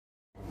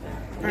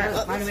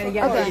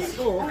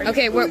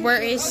Okay,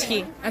 where is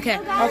he? Okay.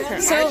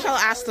 So I shall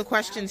ask the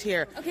questions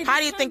here. How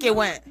do you think it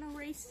went?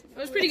 It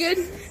was pretty good.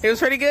 It was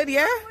pretty good,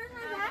 yeah?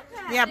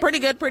 Yeah, pretty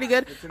good.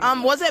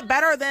 Was it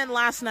better than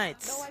last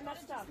night's?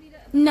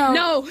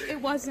 No, it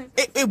wasn't.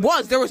 It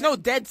was. There was no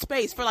dead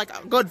space for like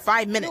a good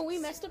 5 minutes. No, we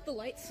messed up the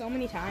lights so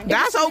many times.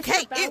 That's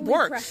okay. It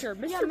worked. Mr.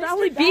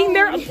 Brodway being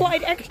there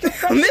applied extra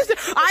pressure.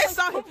 I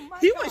saw him.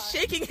 He was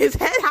shaking his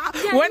head out.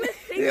 He was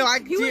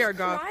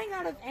crying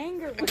out of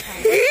anger one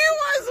time. He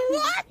was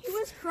what? He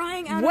was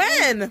crying out of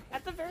When? anger.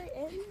 At the very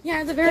end.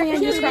 Yeah, at the very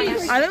end he was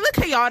crying. I think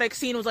the chaotic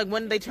scene was like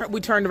when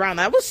we turned around.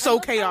 That was so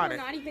chaotic.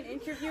 We're not even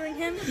interviewing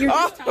him. You're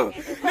just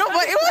talking. No,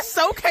 but it was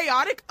so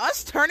chaotic.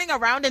 Us turning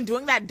around and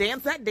doing that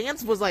dance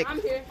was like.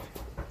 I'm here.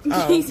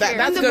 Oh,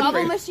 that's the good bubble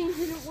for machine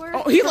didn't work.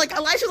 Oh, he's like,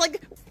 Elisha's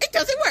like, it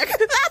doesn't work.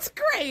 That's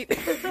great.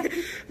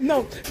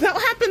 No, that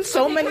happened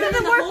so many times.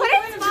 The whole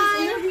point of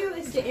this interview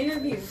is to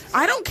interview.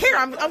 I don't care.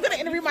 I'm gonna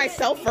interview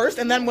myself first,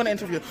 and then I'm gonna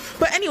interview.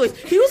 But anyways,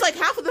 he was like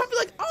half of the time,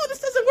 like, oh, this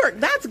doesn't work.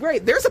 That's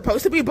great. There's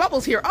supposed to be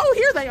bubbles here. Oh,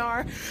 here they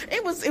are.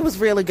 It was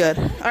really good.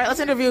 All right,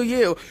 let's interview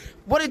you.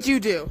 What did you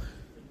do?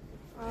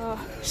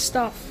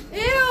 Stuff.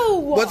 Ew.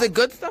 Was it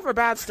good stuff or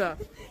bad stuff?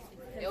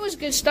 It was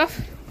good stuff.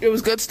 It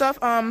was good stuff.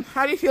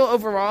 How do you feel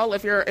overall?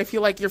 If you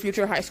like your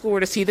future high school were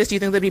to see this, do you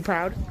think they'd be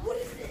proud?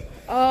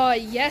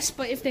 Yes,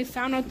 but if they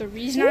found out the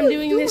reason I'm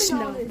doing this,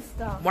 no.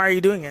 Why are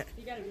you doing it?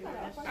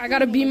 I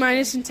got a B-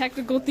 in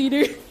technical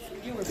theater.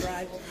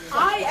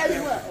 I as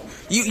well.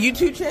 You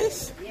too,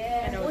 Chase?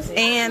 Yeah.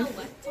 And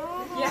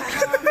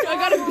I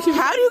got a B.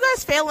 how do you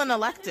guys fail an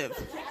elective?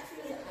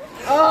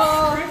 I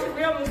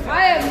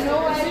have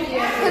no idea.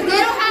 Because they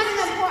don't have an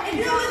important. If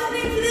you're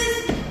listening to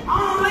this, I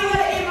got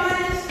an A-,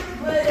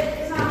 but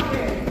it's not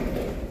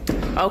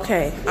fair.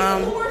 Okay.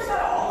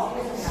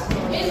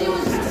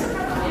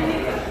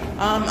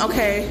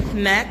 Okay.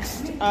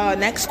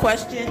 Next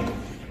question.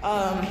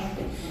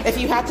 If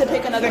you had to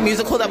pick another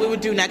musical that we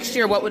would do next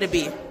year, what would it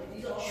be?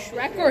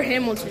 Shrek or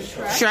Hamilton?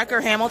 Shrek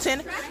or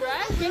Hamilton?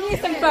 Give me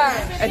some fun.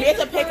 If you had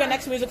to pick a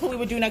next musical we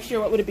would do next year,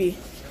 what would it be?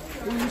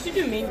 We should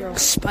do Mean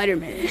Girls.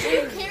 Spider-Man.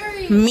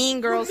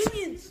 Mean Girls.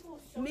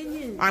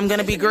 Minions. I'm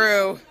gonna be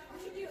Gru.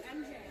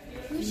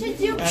 We should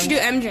do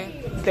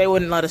MJ. They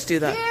wouldn't let us do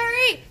that.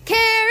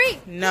 Carrie.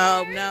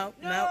 No.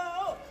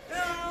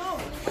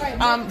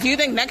 Do you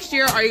think next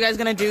year are you guys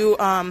gonna do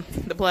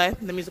the play,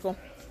 the musical?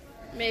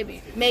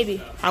 Maybe.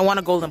 I want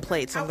a golden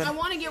plate. So I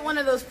want to get one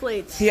of those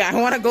plates. Yeah,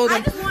 I want a golden.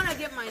 I just want to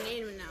get my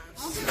name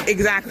announced.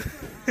 Exactly.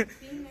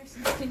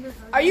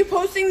 Are you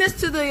posting this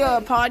to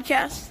the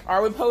podcast?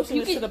 Are we posting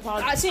this to the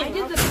podcast? I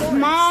did the chorus.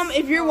 Mom,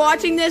 if you're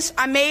watching this,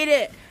 I made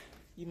it.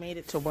 You made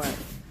it to what?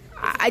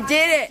 I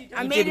did it.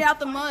 I made it out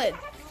the mud.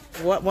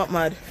 What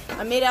mud?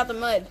 I made it out the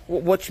mud.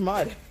 Which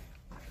mud?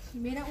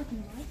 You made out with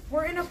mud?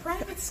 We're in a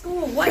private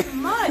school. What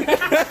mud?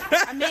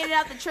 I made it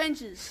out the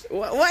trenches.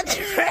 What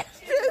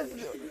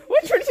trenches?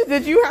 What trenches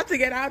did you have to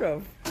get out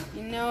of?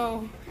 You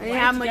know, I didn't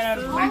have much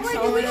food. Oh,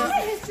 wait, did we do the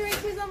history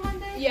quiz on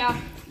Monday? Yeah.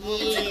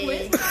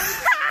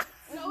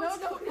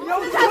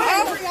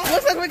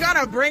 Looks like we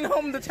gotta bring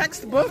home the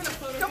textbook.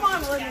 Come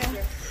on, William.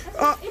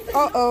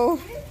 Uh-oh.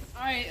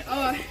 Alright,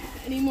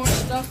 any more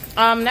stuff?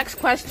 Next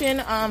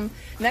question.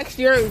 Next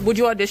year, would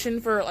you audition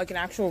for like an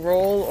actual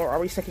role, or are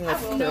we sticking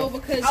with? No,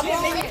 because Would I be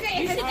good?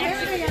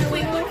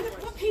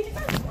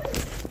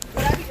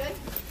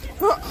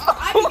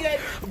 I'd be good.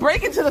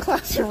 Break into the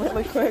classroom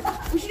really quick.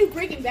 We should do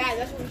Breaking Bad.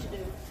 That's what we should do.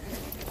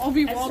 I'll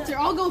be Walter.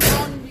 I'll go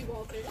blonde and be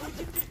Walter.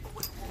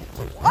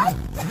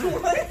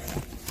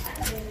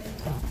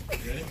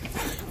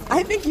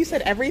 I think you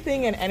said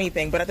everything and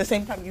anything, but at the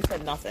same time, you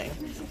said nothing.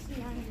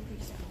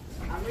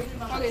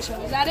 Okay, so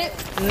is that it?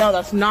 No,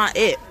 that's not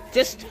it.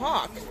 Just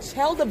talk.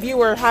 Tell the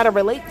viewer how to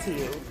relate to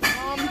you.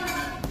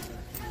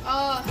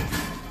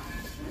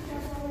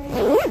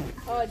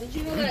 Did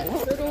you know that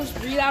turtles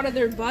breathe out of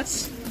their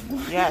butts?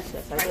 Yes,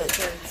 I did.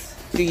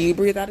 Do you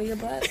breathe out of your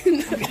butt?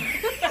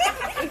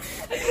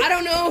 I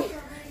don't know.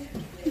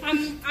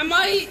 I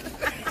might.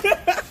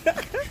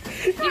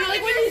 You know,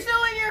 like when you're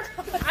still in your.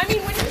 I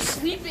mean, when you're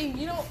sleeping,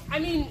 you know. I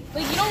mean,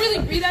 like you don't really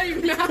breathe out of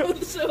your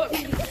mouth. So I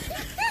mean,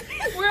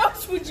 where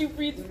else would you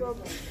breathe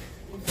from?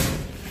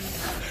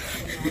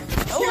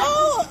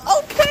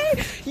 Oh,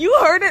 okay. You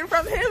heard it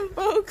from him,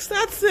 folks.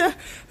 That's the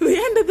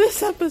end of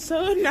this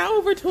episode. Now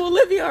over to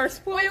Olivia, our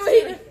sponsor.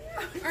 Wait.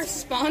 Our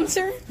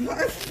sponsor?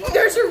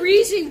 There's a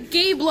reason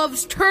Gabe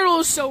loves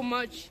turtles so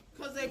much.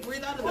 Because they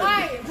breathe out of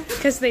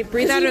Because they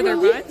breathe out of their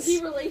butts? He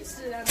relates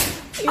to them.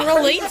 He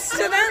relates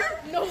to them?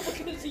 No,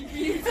 because he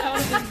breathes out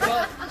of his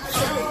butt.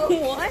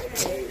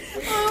 What?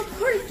 Oh,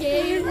 poor Gabe.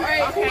 Gabe will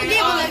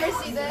never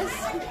see this.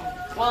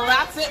 Well,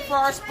 that's it for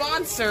our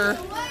sponsor.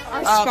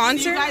 Our See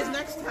sponsor? you guys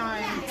next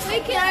time.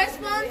 Wait, can I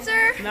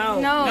sponsor?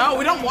 No,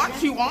 we don't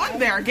want you on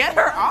there. Get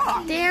her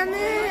off. Damn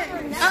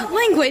it.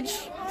 Language.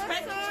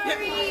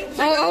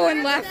 Oh,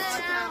 and left.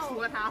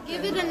 What happened?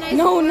 Give it a nice.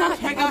 No, not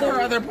Check out her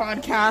other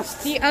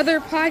podcast. the other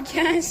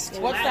podcast.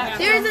 What's that?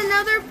 There's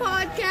another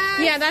podcast.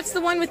 Yeah, that's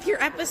the one with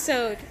your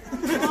episode.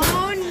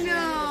 Oh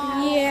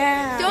no.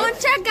 Yeah. Don't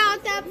check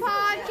out that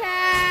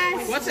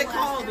What's it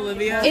called,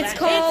 Olivia? It's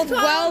called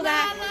Well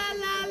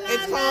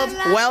It's called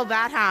Well,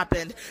 That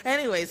Happened.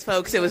 Anyways,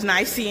 folks, it was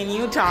nice seeing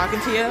you, talking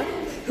to you.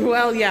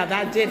 Well, yeah,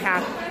 that did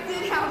happen.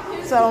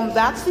 So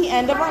that's the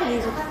end of our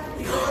music.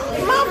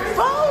 My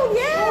phone,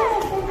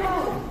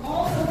 yeah.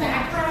 All the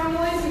background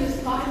noise in this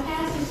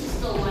podcast is just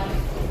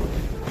delightful.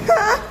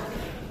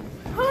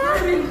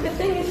 The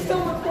thing is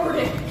still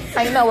recording.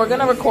 I know, we're going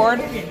to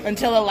record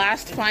until the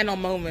last final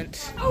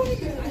moment.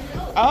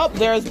 Oh,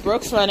 there's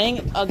Brooks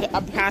running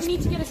a past. We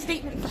need to get a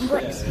statement from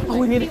Brooks. Oh,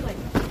 we need it.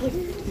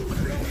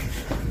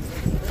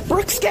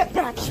 Brooks, get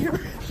back here.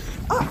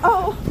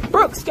 Uh-oh.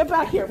 Brooks, get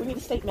back here. We need a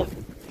statement.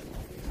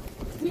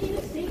 We need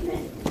a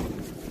statement.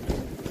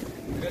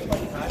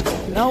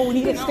 No, we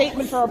need a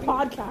statement for our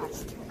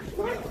podcast.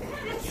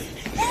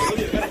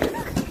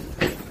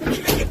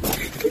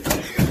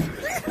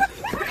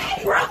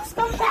 Brooks,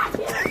 come back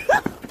here.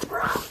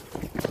 Brooks.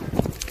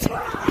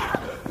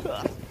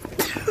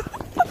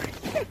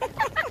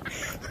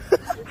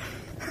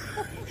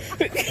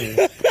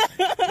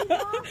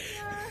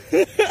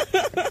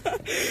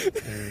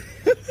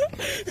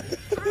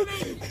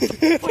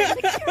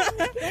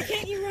 Why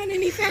can't you run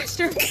any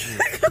faster?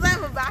 Because I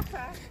have a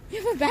backpack.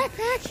 You have a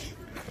backpack?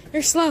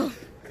 You're slow.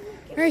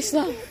 Very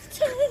slow.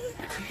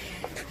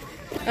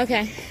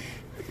 Okay.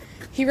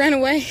 He ran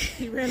away.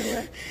 He ran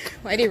away.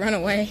 Why'd he run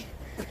away?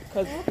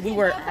 Because we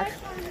were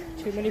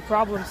too many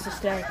problems to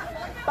stay.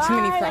 Too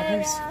many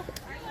problems.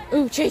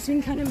 Ooh, Chase, we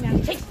can cut him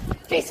down.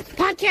 Chase,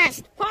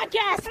 podcast.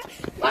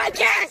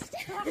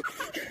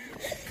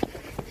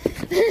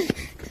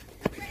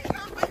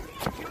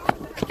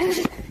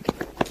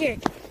 Here.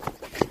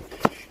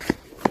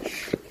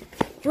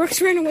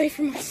 Brooks ran away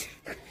from us,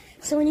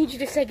 so we need you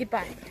to say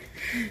goodbye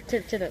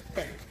to the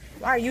thing.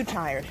 Why are you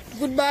tired?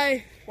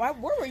 Goodbye. Where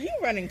were you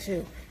running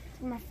to?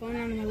 My phone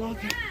out of my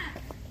locker.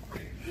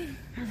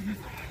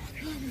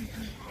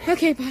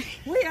 Okay, bye.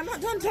 Wait, I'm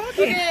not done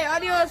talking. Okay,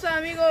 adios,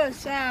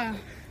 amigos.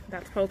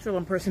 That's cultural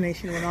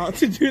impersonation. We're not allowed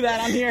to do that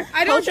on here.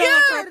 I don't Cultural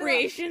care.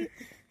 appropriation.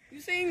 You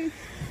saying?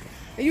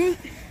 Are you?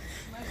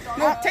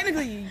 No,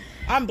 technically,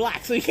 I'm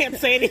black, so you can't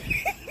say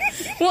anything.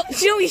 Well,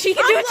 she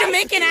can do a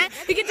Jamaican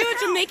accent. He can do a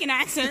Jamaican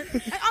accent.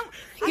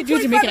 He can do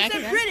a Jamaican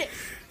accent. British.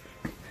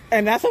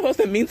 And that's supposed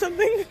to mean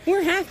something?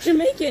 We're half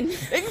Jamaican.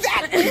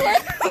 Exactly. Yeah,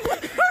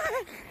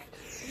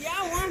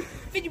 I'm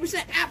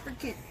 50%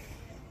 African.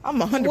 I'm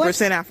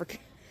 100% African.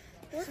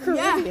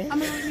 Yeah, I'm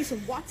gonna give me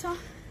some water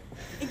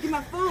and get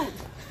my phone.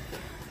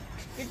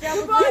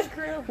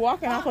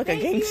 Walking off like a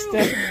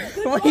gangster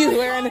when he's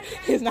wearing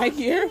his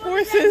Nike Air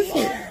Forces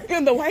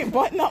and the white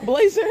button-up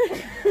blazer.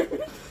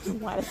 The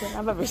whitest thing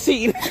I've ever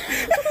seen.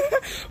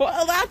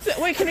 Well, that's it.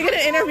 Wait, can we get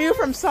an interview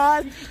from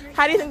Saad?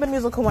 How do you think the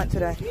musical went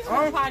today?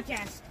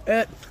 Podcast.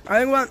 I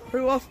think it went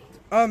pretty well.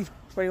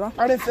 Pretty well.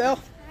 I didn't fail.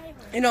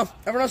 You know,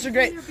 everyone else did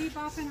great. You're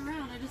bebopping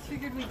around. I just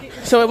figured we'd get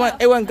your. So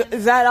it went good.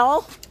 Is that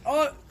all?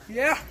 Oh,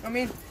 yeah. I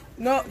mean,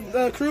 no,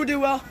 the crew did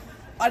well.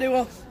 I did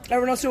well.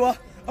 Everyone else did well.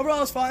 Overall,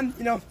 it was fun.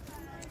 You know,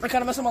 I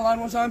kind of messed up my line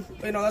one time,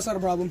 but you know, that's not a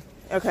problem.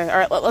 Okay, all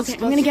right. Let's I'm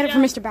gonna get it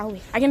from Mr. Brodway.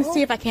 I'm gonna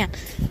see if I can.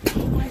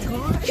 Oh my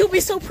God. He'll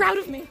be so proud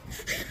of me.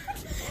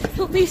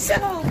 He'll be so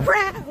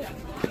proud.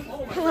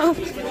 Hello.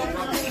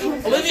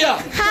 Olivia!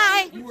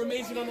 Hi. You were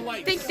amazing on the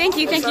lights. Thank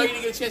you. Sorry you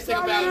didn't get a chance to take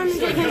a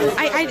bath.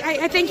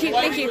 I thank you.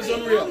 Lighting was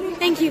unreal.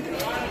 Thank you.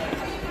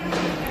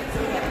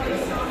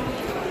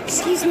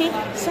 Excuse me.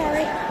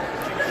 Sorry.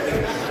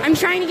 I'm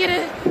trying to get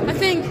a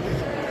thing.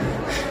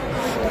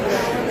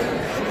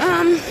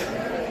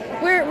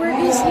 Where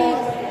is he?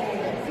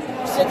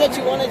 You said that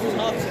you wanted to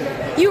talk to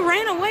me. You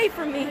ran away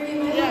from me.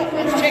 Yeah,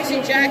 it's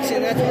Jason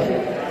Jackson. That's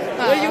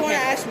what do you want to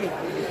ask me?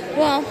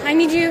 Well, I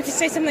need you to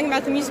say something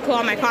about the musical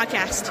on my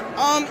podcast.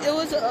 It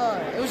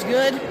was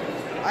good.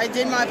 I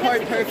did my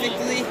part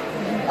perfectly.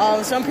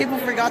 Some people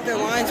forgot their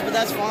lines, but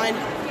that's fine.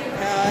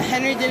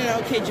 Henry did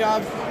an okay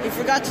job. He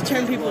forgot to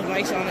turn people's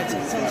mics on it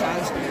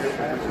sometimes.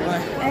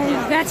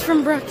 That's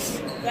from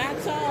Brooks.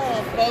 That's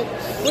all,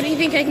 folks. What do you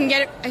think I can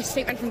get a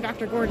statement from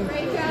Dr. Gordon?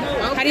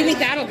 How do you think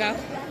that'll go?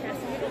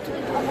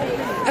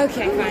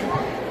 Okay, fine.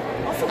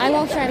 I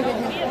won't try to get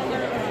him.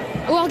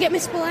 Oh, I'll get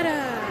Miss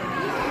Spalletta.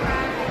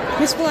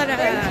 Miss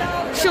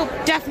Spalletta, she'll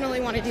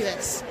definitely want to do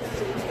this.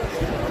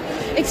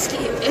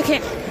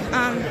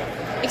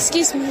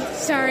 Excuse me,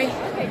 sorry.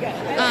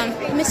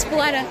 Miss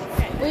Spalletta,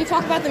 will you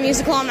talk about the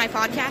musical on my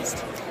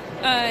podcast?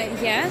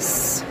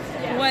 Yes.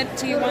 What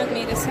do you want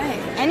me to say?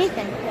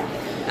 Anything.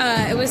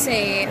 It was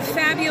a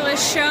fabulous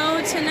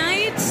show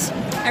tonight.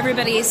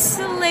 Everybody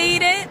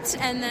slayed it,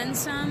 and then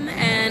some,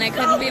 and I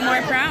couldn't be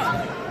more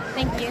proud.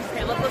 Thank you.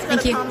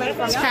 Thank you.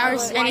 Miss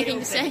Powers, anything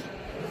to say?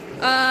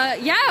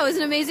 Yeah, it was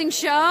an amazing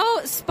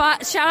show.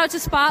 Shout out to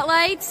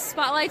Spotlights.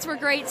 Spotlights were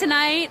great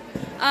tonight.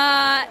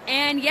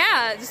 And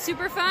yeah,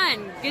 super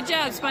fun. Good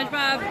job,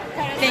 SpongeBob.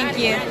 Thank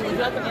you.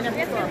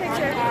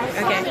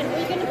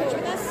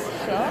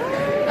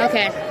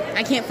 Okay.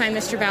 I can't find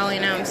Mr. Bally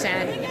now. I'm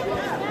sad.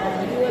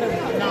 You would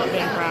have not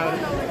been proud.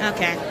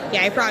 Okay.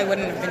 Yeah, I probably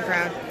wouldn't have been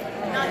proud.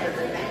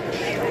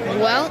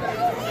 Well,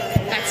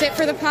 that's that's it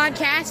for the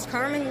podcast.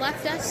 Carmen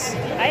left us.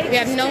 We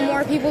have no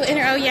more people to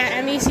interview. Oh yeah,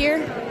 Emmy's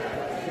here.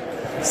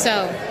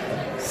 So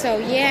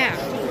yeah.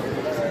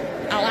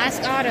 I'll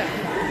ask Otto.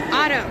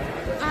 Otto.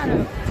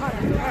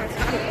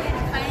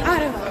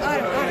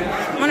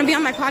 Want to be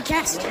on my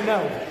podcast? No.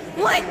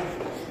 What?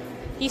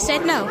 He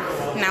said no.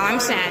 Now I'm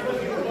sad.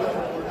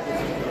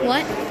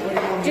 What?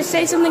 Just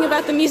say something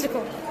about the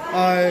musical.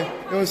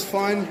 It was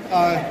fun.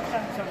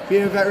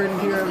 Being a veteran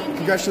here at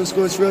Congressional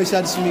School, it's really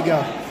sad to see me go.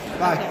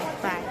 Bye. Okay,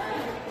 bye.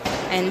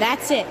 And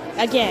that's it,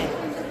 again,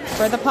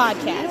 for the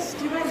podcast.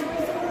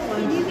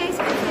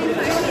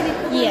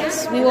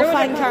 Yes, we will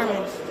find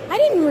Carmen. I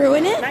didn't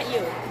ruin it. Not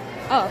you.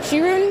 Oh, she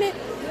ruined it?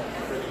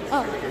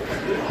 Oh.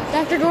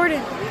 Dr.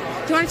 Gordon,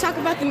 do you want to talk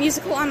about the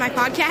musical on my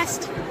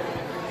podcast?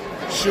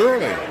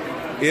 Surely.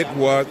 It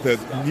was, the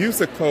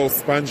musical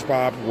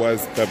SpongeBob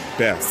was the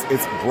best.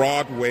 It's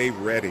Brodway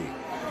ready.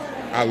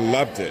 I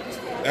loved it.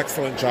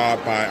 Excellent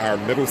job by our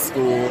middle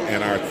school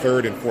and our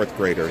 3rd and 4th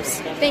graders.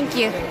 Thank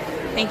you.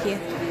 Thank you.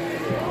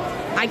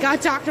 I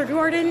got Dr.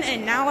 Gordon,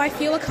 and now I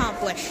feel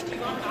accomplished.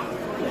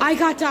 I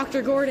got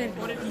Dr. Gordon.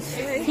 What did he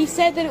say? He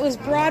said that it was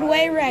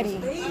Broadway ready.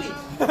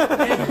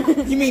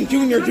 You mean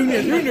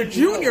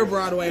junior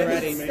Broadway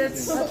ready?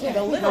 Okay.